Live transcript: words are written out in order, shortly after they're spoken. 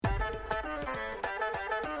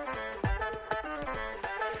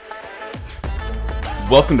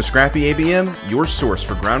Welcome to Scrappy ABM, your source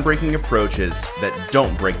for groundbreaking approaches that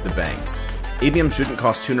don't break the bank. ABM shouldn't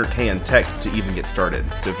cost $200K in tech to even get started.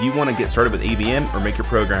 So if you want to get started with ABM or make your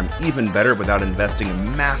program even better without investing a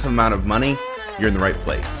massive amount of money, you're in the right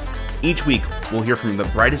place. Each week, we'll hear from the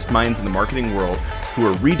brightest minds in the marketing world who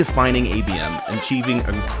are redefining ABM and achieving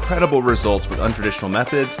incredible results with untraditional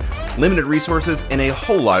methods, limited resources, and a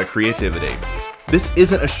whole lot of creativity. This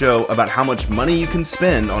isn't a show about how much money you can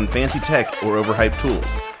spend on fancy tech or overhyped tools.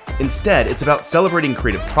 Instead, it's about celebrating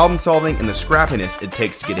creative problem solving and the scrappiness it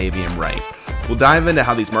takes to get ABM right. We'll dive into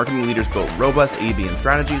how these marketing leaders built robust ABM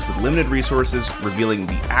strategies with limited resources, revealing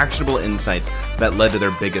the actionable insights that led to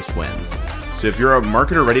their biggest wins. So if you're a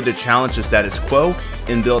marketer ready to challenge the status quo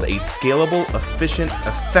and build a scalable, efficient,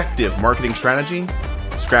 effective marketing strategy,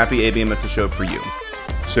 Scrappy ABM is the show for you.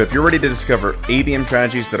 So if you're ready to discover ABM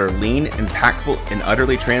strategies that are lean, impactful, and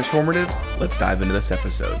utterly transformative, let's dive into this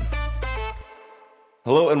episode.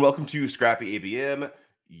 Hello and welcome to Scrappy ABM,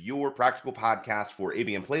 your practical podcast for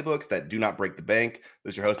ABM playbooks that do not break the bank.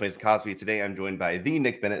 This is your host, Mason Cosby. Today I'm joined by the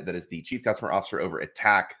Nick Bennett, that is the Chief Customer Officer over at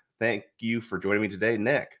TAC. Thank you for joining me today,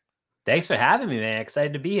 Nick. Thanks for having me, man.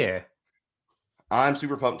 Excited to be here. I'm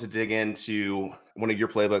super pumped to dig into one of your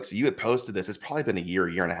playbooks. You had posted this. It's probably been a year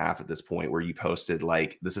and a half at this point, where you posted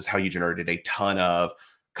like, this is how you generated a ton of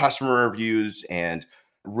customer reviews and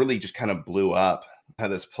really just kind of blew up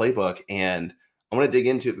this playbook. And I want to dig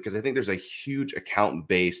into it because I think there's a huge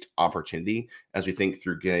account-based opportunity as we think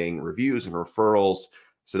through getting reviews and referrals.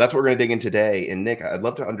 So that's what we're going to dig in today. And Nick, I'd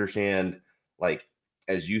love to understand, like,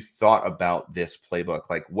 as you thought about this playbook,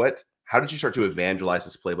 like how did you start to evangelize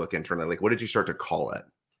this playbook internally? Like, what did you start to call it?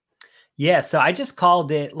 Yeah, so I just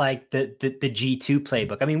called it like the G2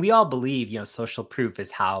 playbook. I mean, we all believe, social proof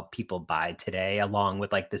is how people buy today, along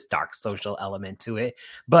with like this dark social element to it.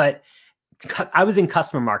 But I was in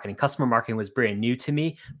customer marketing. Customer marketing was brand new to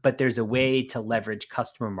me, but there's a way to leverage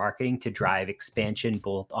customer marketing to drive expansion,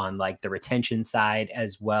 both on like the retention side,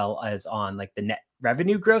 as well as on like the net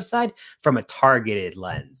revenue growth side from a targeted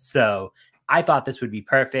lens. So I thought this would be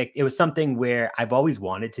perfect. It was something where I've always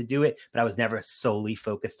wanted to do it, but I was never solely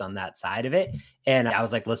focused on that side of it. And I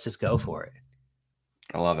was like, let's just go for it.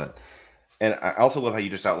 I love it. And I also love how you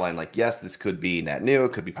just outlined, like, yes, this could be net new,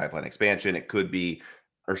 it could be pipeline expansion, it could be,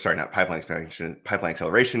 not pipeline expansion, pipeline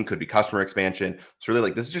acceleration, could be customer expansion. So really,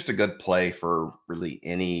 like, this is just a good play for really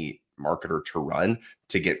any marketer to run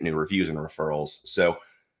to get new reviews and referrals. So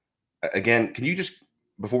again, can you just,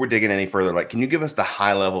 before we dig in any further, like, can you give us the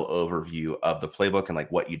high level overview of the playbook and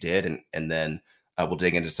like what you did? And then we'll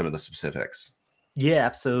dig into some of the specifics. Yeah,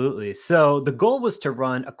 absolutely. So the goal was to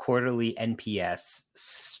run a quarterly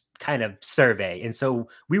NPS kind of survey. And so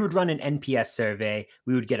we would run an NPS survey.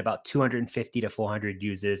 We would get about 250 to 400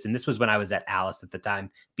 users. And this was when I was at Alice at the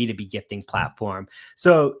time, B2B gifting platform.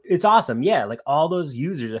 So it's awesome. Yeah, like all those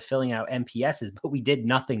users are filling out NPSs, but we did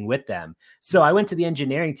nothing with them. So I went to the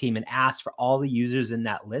engineering team and asked for all the users in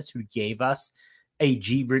that list who gave us a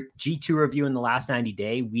G2 review in the last 90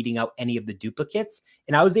 days, weeding out any of the duplicates.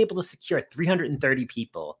 And I was able to secure 330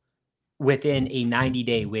 people within a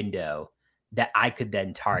 90-day window that I could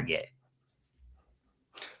then target.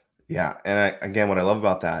 Yeah. And again, what I love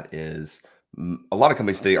about that is a lot of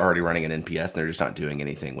companies, they are already running an NPS and they're just not doing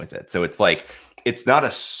anything with it. So it's like, it's not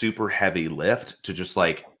a super heavy lift to just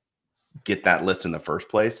like get that list in the first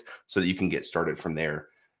place so that you can get started from there.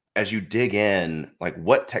 As you dig in, like,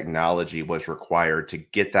 what technology was required to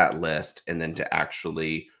get that list and then to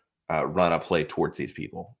actually run a play towards these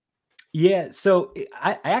people? Yeah, so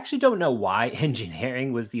I actually don't know why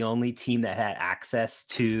engineering was the only team that had access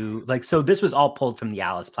to, like, so this was all pulled from the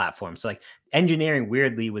Alice platform. So like engineering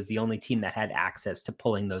weirdly was the only team that had access to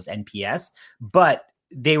pulling those NPS, but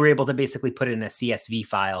they were able to basically put it in a CSV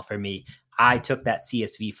file for me. I took that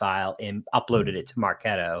CSV file and uploaded it to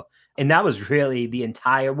Marketo. And that was really the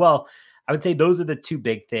entire, I would say those are the two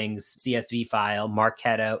big things: CSV file,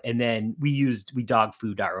 Marketo, and then we dog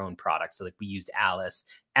food our own products. So like we used Alice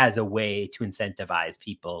as a way to incentivize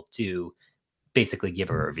people to basically give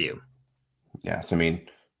a review. Yeah. So I mean,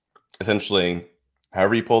 essentially,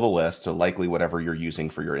 however you pull the list, so likely whatever you're using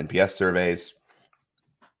for your NPS surveys,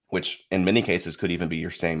 which in many cases could even be your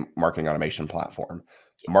same marketing automation platform,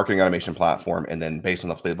 and then based on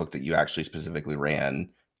the playbook that you actually specifically ran,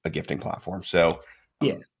 a gifting platform. So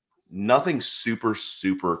yeah. Nothing super,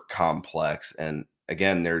 super complex. And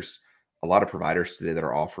again, there's a lot of providers today that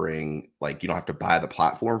are offering, like, you don't have to buy the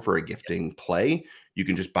platform for a gifting play. You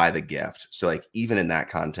can just buy the gift. So like, even in that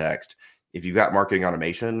context, if you've got marketing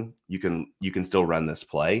automation, you can still run this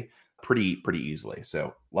play pretty easily.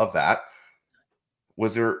 So love that.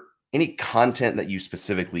 Was there any content that you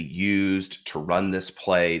specifically used to run this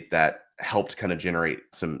play that helped kind of generate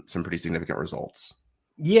some pretty significant results?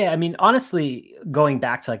 Yeah, I mean, honestly, going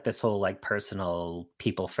back to like this whole like personal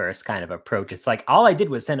people first kind of approach, it's like all I did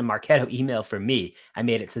was send a Marketo email for me. I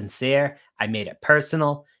made it sincere, I made it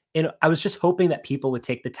personal. And I was just hoping that people would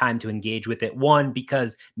take the time to engage with it. One,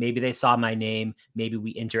 because maybe they saw my name, maybe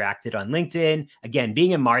we interacted on LinkedIn. Again,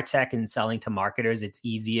 being in MarTech and selling to marketers, it's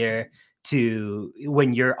easier to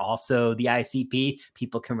when you're also the ICP,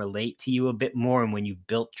 people can relate to you a bit more. And when you've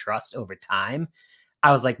built trust over time,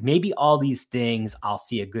 I was like, maybe all these things I'll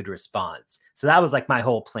see a good response. So that was like my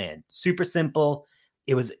whole plan. Super simple.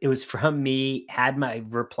 It was from me, had my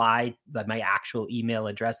reply, like my actual email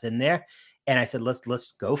address in there. And I said,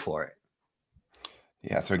 let's go for it.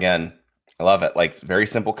 Yeah. So again, I love it. Like very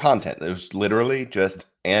simple content. It was literally just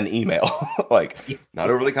an email, like Yeah. not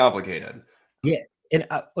overly complicated. Yeah. And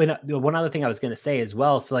one other thing I was going to say as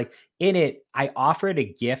well. So, like in it, I offered a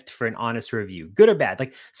gift for an honest review, good or bad.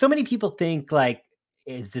 Like so many people think, like,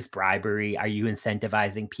 is this bribery? Are you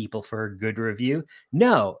incentivizing people for a good review?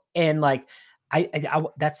 No. And like,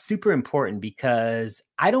 that's super important because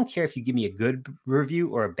I don't care if you give me a good review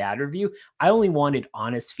or a bad review. I only wanted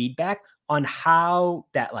honest feedback on how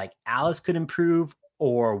that like Alice could improve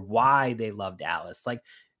or why they loved Alice. Like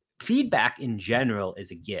feedback in general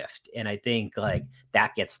is a gift. And I think like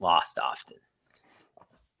that gets lost often.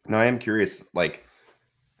 Now I am curious, like,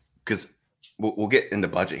 because we'll get into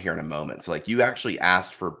budget here in a moment. So like you actually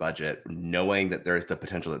asked for budget knowing that there's the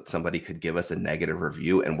potential that somebody could give us a negative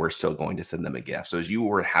review and we're still going to send them a gift. So as you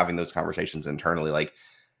were having those conversations internally, like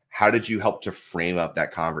how did you help to frame up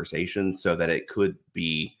that conversation so that it could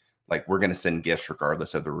be like, we're going to send gifts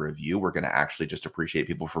regardless of the review. We're going to actually just appreciate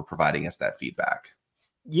people for providing us that feedback.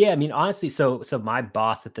 Yeah, I mean, honestly, so my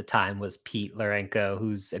boss at the time was Pete Larenko,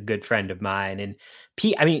 who's a good friend of mine. And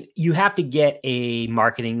Pete, I mean, you have to get a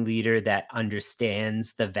marketing leader that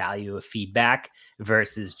understands the value of feedback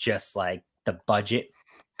versus just like the budget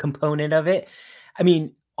component of it. I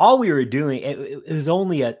mean, all we were doing, it was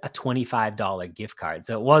only a $25 gift card.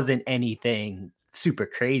 So it wasn't anything super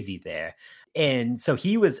crazy there. And so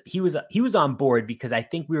he was on board because I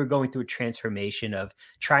think we were going through a transformation of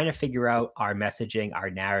trying to figure out our messaging, our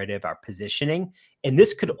narrative, our positioning. And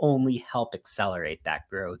this could only help accelerate that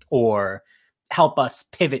growth or help us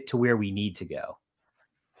pivot to where we need to go.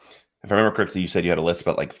 If I remember correctly, you said you had a list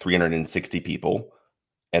about like 360 people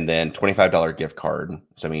and then $25 gift card.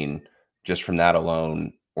 So, I mean, just from that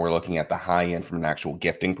alone, we're looking at the high end from an actual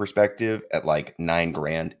gifting perspective at like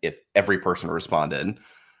 $9,000 if every person responded.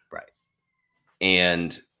 Right.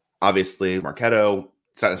 And obviously, Marketo,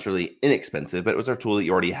 it's not necessarily inexpensive, but it was a tool that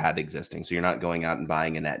you already had existing. So you're not going out and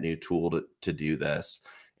buying a net new tool to do this.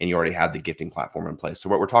 And you already had the gifting platform in place. So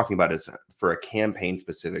what we're talking about is for a campaign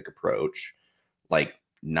specific approach, like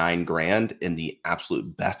 $9,000 in the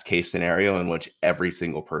absolute best case scenario in which every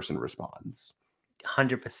single person responds.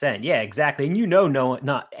 100%. Yeah, exactly. And no,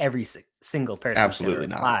 not every single person is going to Absolutely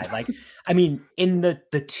reply. not. Like, I mean, in the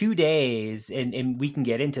 2 days, and we can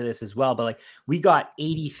get into this as well, but like we got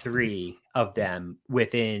 83 of them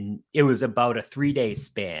within, it was about a 3-day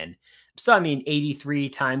span. So I mean, 83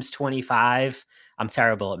 times 25. I'm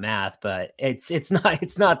terrible at math, but it's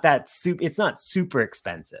not super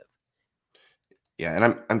expensive. Yeah,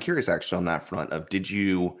 and I'm curious actually on that front of did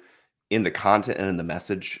you in the content and in the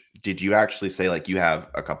message, did you actually say like you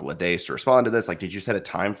have a couple of days to respond to this? Like did you set a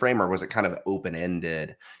time frame or was it kind of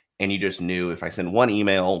open-ended and you just knew if I send one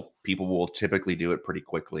email, people will typically do it pretty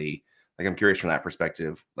quickly? Like I'm curious from that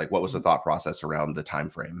perspective, like what was the thought process around the time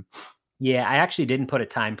frame? Yeah, I actually didn't put a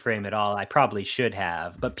time frame at all. I probably should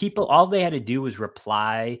have, but people, all they had to do was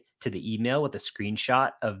reply to the email with a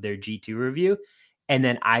screenshot of their G2 review. And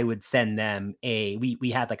then I would send them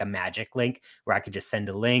we had like a magic link where I could just send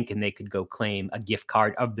a link and they could go claim a gift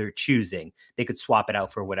card of their choosing. They could swap it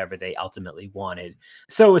out for whatever they ultimately wanted.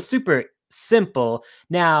 So it was super simple.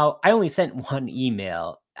 Now, I only sent one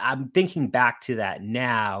email. I'm thinking back to that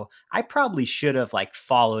now. I probably should have like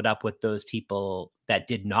followed up with those people that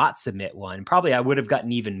did not submit one. Probably I would have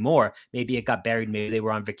gotten even more. Maybe it got buried. Maybe they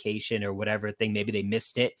were on vacation or whatever thing. Maybe they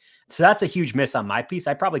missed it. So that's a huge miss on my piece.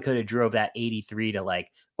 I probably could have drove that 83 to like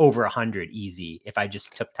over 100 easy if I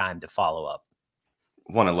just took time to follow up.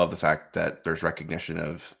 One, I love the fact that there's recognition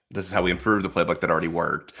of this is how we improve the playbook that already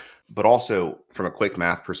worked, but also from a quick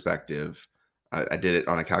math perspective, I did it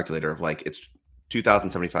on a calculator of like it's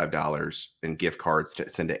 $2,075 in gift cards to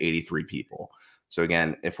send to 83 people. So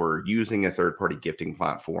again, if we're using a third-party gifting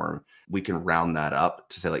platform, we can round that up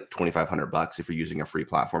to say like $2,500 if you're using a free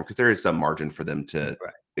platform because there is some margin for them to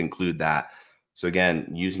Right. include that. So again,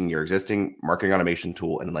 using your existing marketing automation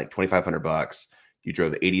tool and like $2,500, you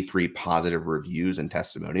drove 83 positive reviews and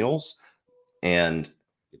testimonials. And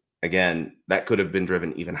again, that could have been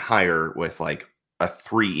driven even higher with like a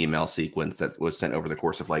 3 email sequence that was sent over the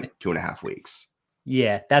course of like 2.5 weeks.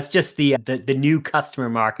 Yeah, that's just the new customer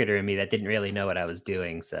marketer in me that didn't really know what I was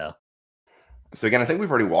doing. So again, I think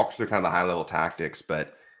we've already walked through kind of the high level tactics,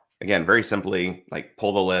 but again, very simply, like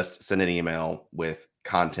pull the list, send an email with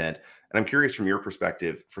content. And I'm curious from your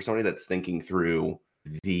perspective, for somebody that's thinking through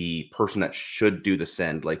the person that should do the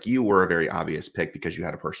send, like you were a very obvious pick because you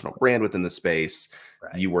had a personal brand within the space.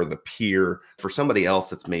 right. You were the peer. For somebody else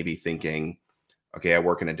that's maybe thinking, okay, I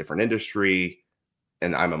work in a different industry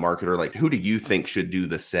and I'm a marketer, like who do you think should do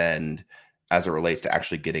the send as it relates to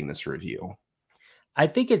actually getting this review? I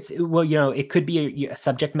think it's, well, it could be a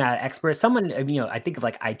subject matter expert, someone, I think of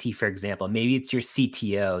like IT, for example. Maybe it's your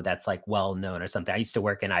CTO that's like well known or something. I used to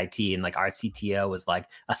work in IT, and like our CTO was like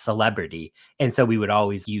a celebrity. And so we would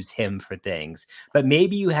always use him for things. But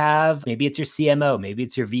maybe it's your CMO, maybe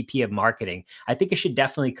it's your VP of marketing. I think it should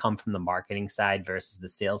definitely come from the marketing side versus the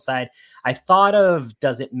sales side. I thought of,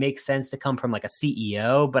 does it make sense to come from like a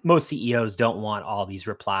CEO? But most CEOs don't want all these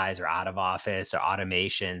replies or out of office or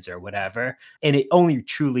automations or whatever. And it only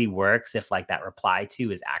truly works if like that reply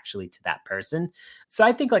to is actually to that person. So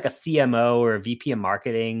I think like a CMO or a VP of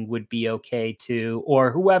marketing would be okay too,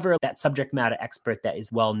 or whoever, that subject matter expert that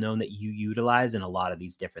is well known that you utilize in a lot of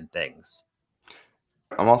these different things.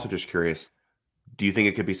 I'm also just curious, do you think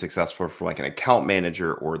it could be successful for like an account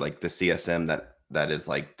manager or like the CSM that is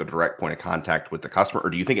like the direct point of contact with the customer,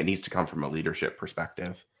 or do you think it needs to come from a leadership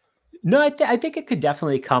perspective? No, I think it could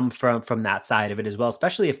definitely come from that side of it as well,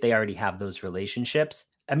 especially if they already have those relationships.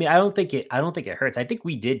 I mean, I don't think it hurts. I think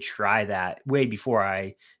we did try that way before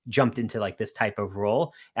I jumped into like this type of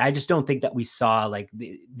role. And I just don't think that we saw like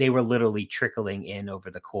they were literally trickling in over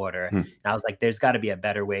the quarter. Hmm. And I was like, there's got to be a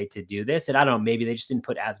better way to do this. And I don't know, maybe they just didn't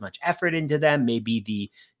put as much effort into them. Maybe the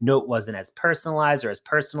note wasn't as personalized or as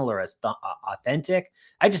personal or as authentic.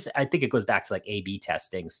 I think it goes back to like A/B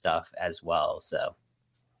testing stuff as well. So.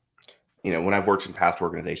 When I've worked in past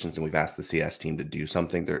organizations and we've asked the CS team to do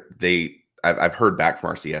something, I've heard back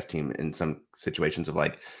from our CS team in some situations of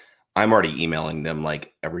like, I'm already emailing them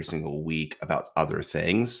like every single week about other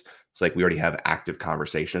things. It's like we already have active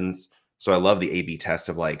conversations. So I love the A/B test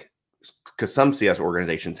of like, because some CS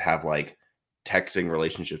organizations have like texting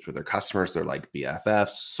relationships with their customers. They're like BFFs.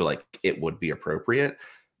 So like it would be appropriate.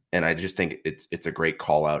 And I just think it's a great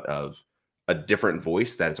call out of a different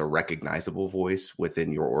voice that is a recognizable voice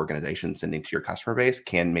within your organization sending to your customer base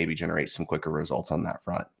can maybe generate some quicker results on that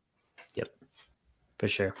front. Yep, for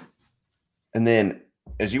sure. And then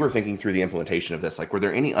as you were thinking through the implementation of this, like, were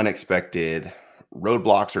there any unexpected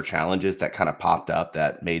roadblocks or challenges that kind of popped up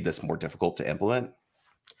that made this more difficult to implement?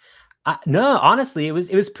 No, honestly, it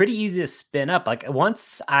was pretty easy to spin up. Like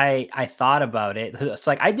once I thought about it,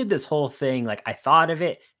 so like I did this whole thing. Like I thought of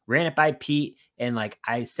it, ran it by Pete, and like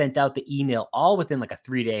I sent out the email all within like a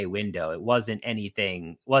 3-day window. It wasn't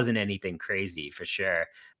anything crazy for sure.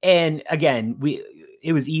 And again,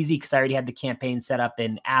 it was easy because I already had the campaign set up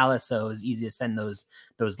in Alice, so it was easy to send those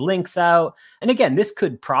links out. And again, this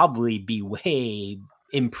could probably be way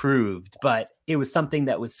improved, but it was something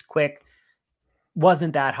that was quick.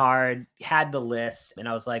 Wasn't that hard, had the list, and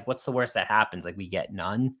I was like, what's the worst that happens? Like we get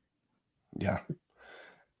none. Yeah.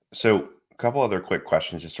 So a couple other quick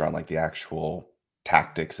questions just around like the actual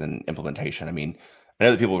tactics and implementation. I mean, I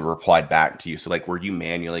know that people have replied back to you. So like, were you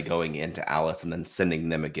manually going into Alice and then sending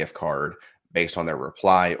them a gift card based on their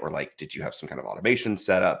reply? Or like, did you have some kind of automation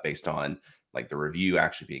set up based on like the review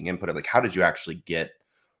actually being inputted? Like, how did you actually get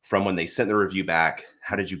from when they sent the review back?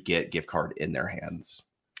 How did you get gift card in their hands?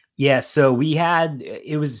 Yeah, so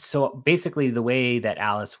so basically the way that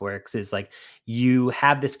Alice works is like you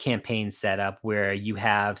have this campaign set up where you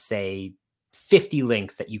have, say, 50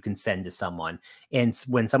 links that you can send to someone. And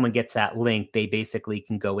when someone gets that link, they basically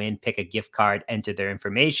can go in, pick a gift card, enter their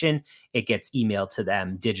information. It gets emailed to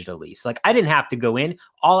them digitally. So like I didn't have to go in.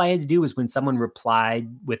 All I had to do was when someone replied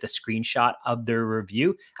with a screenshot of their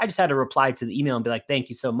review, I just had to reply to the email and be like, thank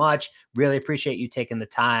you so much. Really appreciate you taking the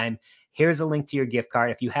time. Here's a link to your gift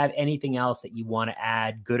card. If you have anything else that you want to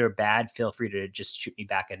add, good or bad, feel free to just shoot me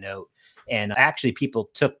back a note. And actually, people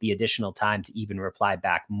took the additional time to even reply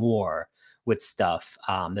back more with stuff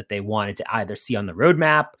that they wanted to either see on the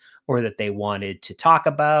roadmap or that they wanted to talk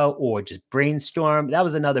about or just brainstorm. That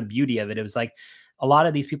was another beauty of it. It was like a lot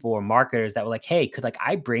of these people were marketers that were like, hey, could like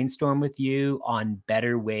I brainstorm with you on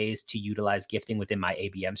better ways to utilize gifting within my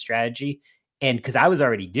ABM strategy? And because I was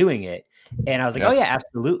already doing it. And I was like, Yeah. oh yeah,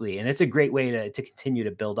 absolutely. And it's a great way to continue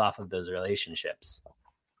to build off of those relationships.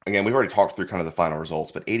 Again, we've already talked through kind of the final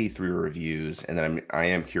results, but 83 reviews. And then I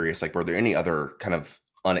am curious, like, were there any other kind of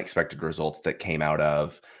unexpected results that came out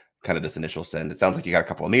of kind of this initial send? It sounds like you got a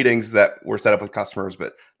couple of meetings that were set up with customers,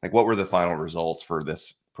 but like, what were the final results for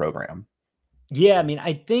this program? Yeah, I mean,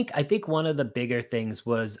 I think one of the bigger things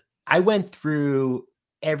was I went through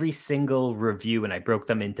every single review and I broke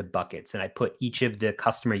them into buckets and I put each of the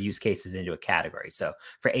customer use cases into a category. So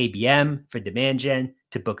for ABM, for demand gen,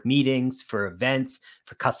 to book meetings, for events,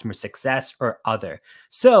 for customer success or other.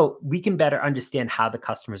 So we can better understand how the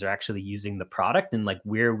customers are actually using the product and like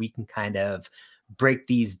where we can kind of break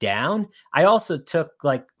these down. I also took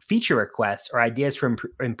like feature requests or ideas for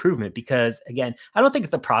improvement because again, I don't think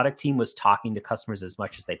the product team was talking to customers as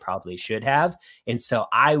much as they probably should have. And so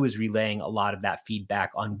I was relaying a lot of that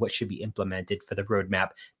feedback on what should be implemented for the roadmap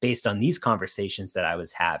based on these conversations that I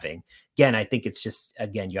was having. Again, I think it's just,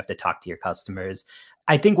 again, you have to talk to your customers.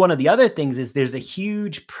 I think one of the other things is there's a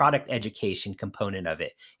huge product education component of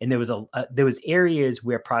it. And there was areas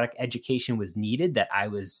where product education was needed that I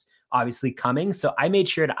was obviously coming. So I made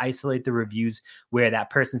sure to isolate the reviews where that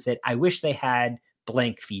person said, I wish they had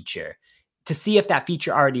blank feature to see if that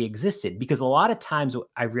feature already existed. Because a lot of times what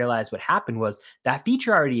I realized what happened was that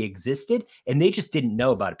feature already existed and they just didn't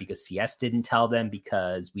know about it because CS didn't tell them,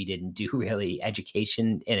 because we didn't do really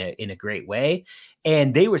education in a great way.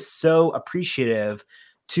 And they were so appreciative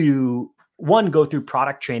to one, go through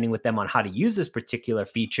product training with them on how to use this particular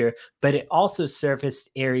feature, but it also surfaced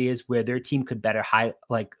areas where their team could better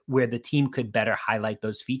where the team could better highlight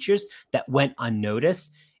those features that went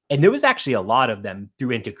unnoticed. And there was actually a lot of them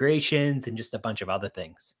through integrations and just a bunch of other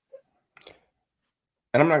things.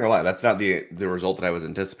 And I'm not gonna lie, that's not the result that I was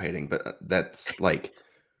anticipating, but that's like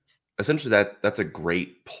essentially that's a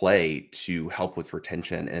great play to help with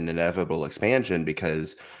retention and inevitable expansion,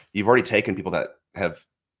 because you've already taken people that have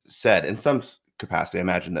said in some capacity. I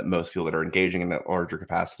imagine that most people that are engaging in a larger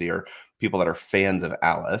capacity are people that are fans of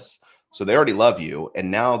Alice. So they already love you.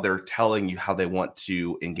 And now they're telling you how they want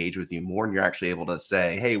to engage with you more. And you're actually able to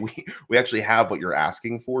say, hey, we actually have what you're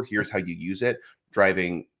asking for. Here's how you use it,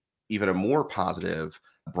 driving even a more positive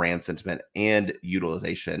brand sentiment and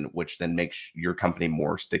utilization, which then makes your company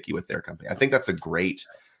more sticky with their company. I think that's a great,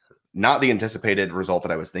 not the anticipated result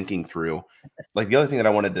that I was thinking through. Like the other thing that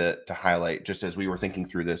I wanted to highlight, just as we were thinking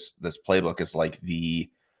through this playbook, is like the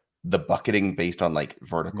bucketing based on like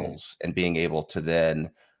verticals and being able to then,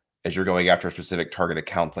 as you're going after specific target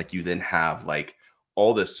accounts, like you then have like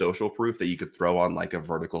all this social proof that you could throw on like a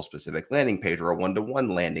vertical specific landing page or a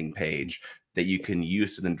one-to-one landing page that you can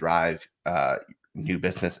use to then drive new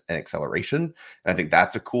business and acceleration. And I think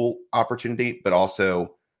that's a cool opportunity, but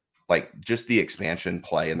also like just the expansion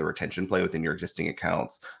play and the retention play within your existing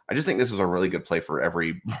accounts. I just think this is a really good play for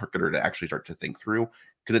every marketer to actually start to think through,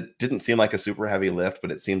 because it didn't seem like a super heavy lift,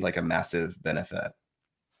 but it seemed like a massive benefit.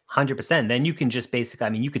 100%. Then you can just basically, I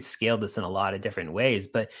mean, you could scale this in a lot of different ways,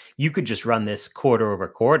 but you could just run this quarter over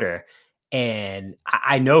quarter. And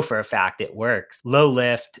I know for a fact it works. Low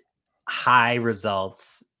lift, high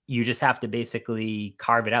results. You just have to basically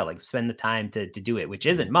carve it out, like spend the time to do it, which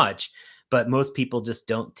isn't much, but most people just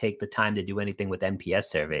don't take the time to do anything with NPS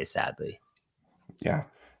surveys, sadly. Yeah.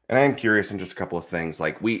 And I am curious in just a couple of things.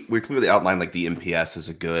 Like we clearly outlined like the NPS is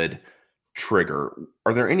a good trigger.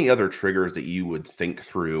 Are there any other triggers that you would think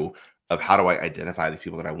through of how do I identify these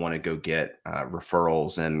people that I want to go get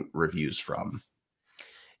referrals and reviews from?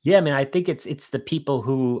 Yeah, I mean, I think it's the people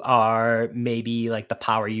who are maybe like the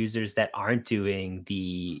power users that aren't doing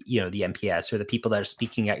the NPS, or the people that are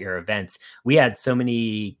speaking at your events. We had so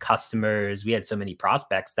many customers, we had so many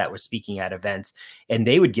prospects that were speaking at events, and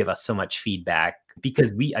they would give us so much feedback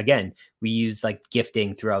because we use like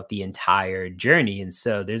gifting throughout the entire journey. And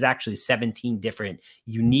so there's actually 17 different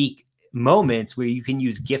unique moments where you can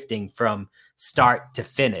use gifting from start to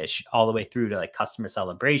finish, all the way through to like customer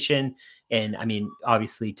celebration. And I mean,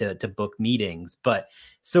 obviously to book meetings, but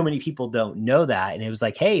so many people don't know that. And it was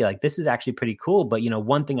like, hey, like this is actually pretty cool. But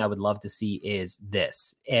one thing I would love to see is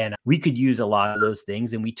this. And we could use a lot of those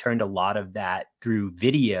things. And we turned a lot of that through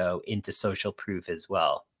video into social proof as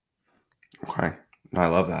well. Okay. No, I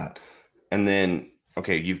love that. And then,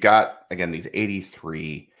 okay, you've got, again, these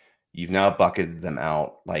 83, you've now bucketed them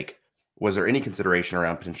out. Like, was there any consideration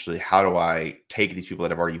around potentially how do I take these people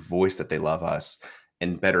that have already voiced that they love us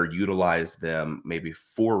and better utilize them maybe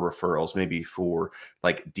for referrals, maybe for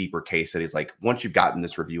like deeper case studies? Like once you've gotten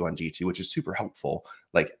this review on G2, which is super helpful,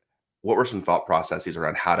 like what were some thought processes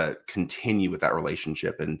around how to continue with that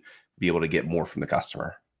relationship and be able to get more from the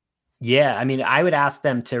customer? Yeah, I mean, I would ask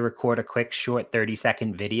them to record a quick, short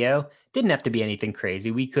 30-second video. Didn't have to be anything crazy.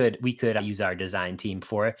 We could use our design team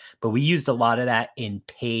for it, but we used a lot of that in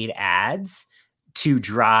paid ads to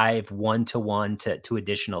drive one-to-one to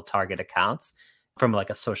additional target accounts. From like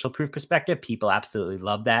a social proof perspective, people absolutely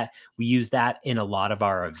love that. We use that in a lot of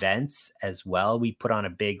our events as well. We put on a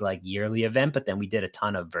big like yearly event, but then we did a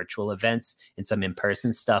ton of virtual events and some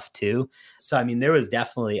in-person stuff too. So I mean, there was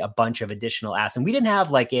definitely a bunch of additional ads, and we didn't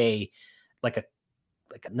have like a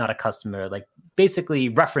not a customer, like basically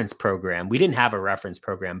reference program. We didn't have a reference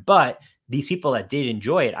program, but these people that did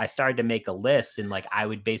enjoy it, I started to make a list, and like I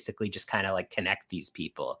would basically just kind of like connect these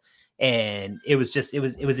people. And it was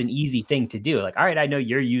an easy thing to do. Like, all right, I know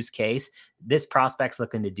your use case. This prospect's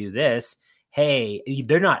looking to do this. Hey,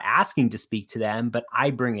 they're not asking to speak to them, but I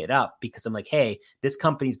bring it up because I'm like, hey, this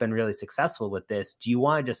company's been really successful with this. Do you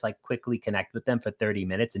want to just like quickly connect with them for 30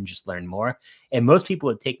 minutes and just learn more? And most people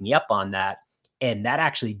would take me up on that. And that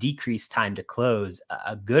actually decreased time to close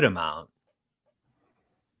a good amount.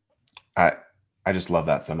 I just love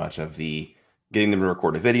that so much, of the getting them to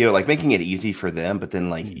record a video, like making it easy for them, but then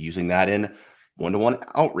like using that in one-to-one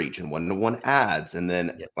outreach and one-to-one ads, and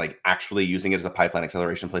then like actually using it as a pipeline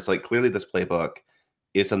acceleration place. Like clearly this playbook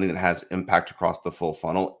is something that has impact across the full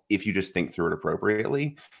funnel if you just think through it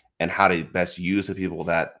appropriately, and how to best use the people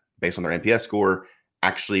that, based on their NPS score,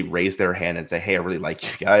 actually raise their hand and say, hey, I really like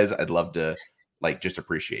you guys. I'd love to like just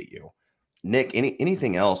appreciate you. Nick,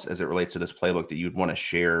 anything else as it relates to this playbook that you'd want to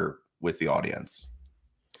share with the audience?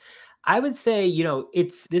 I would say,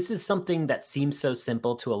 this is something that seems so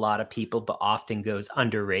simple to a lot of people, but often goes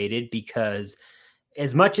underrated, because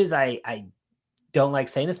as much as I don't like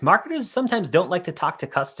saying this, marketers sometimes don't like to talk to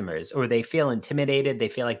customers, or they feel intimidated. They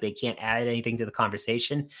feel like they can't add anything to the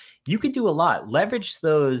conversation. You could do a lot. Leverage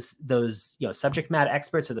those subject matter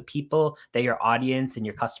experts, or the people that your audience and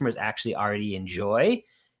your customers actually already enjoy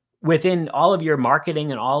within all of your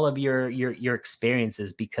marketing and all of your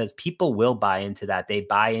experiences, because people will buy into that. They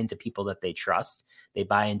buy into people that they trust. They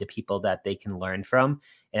buy into people that they can learn from.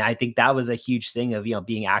 And I think that was a huge thing of,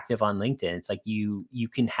 being active on LinkedIn. It's like you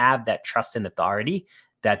can have that trust and authority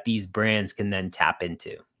that these brands can then tap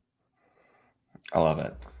into. I love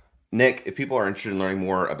it. Nick, if people are interested in learning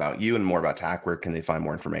more about you and more about TAC, where can they find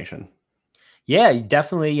more information? Yeah,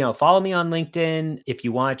 definitely, follow me on LinkedIn. If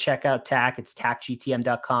you want to check out TAC, it's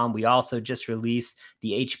tacgtm.com. We also just released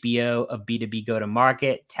the HBO of B2B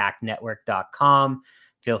go-to-market, tacnetwork.com.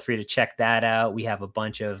 Feel free to check that out. We have a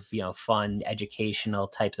bunch of, fun educational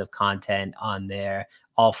types of content on there,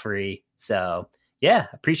 all free. So yeah,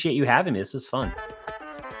 appreciate you having me. This was fun.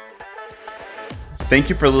 Thank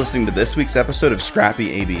you for listening to this week's episode of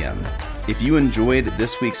Scrappy ABM. If you enjoyed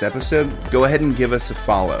this week's episode, go ahead and give us a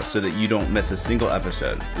follow so that you don't miss a single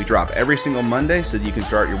episode. We drop every single Monday so that you can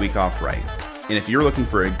start your week off right. And if you're looking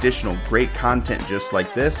for additional great content just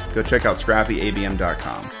like this, go check out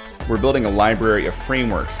scrappyabm.com. We're building a library of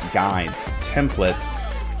frameworks, guides, templates,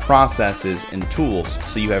 processes, and tools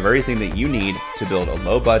so you have everything that you need to build a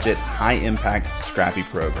low-budget, high-impact Scrappy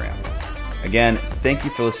program. Again, thank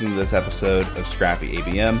you for listening to this episode of Scrappy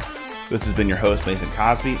ABM. This has been your host, Mason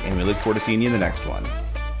Cosby, and we look forward to seeing you in the next one.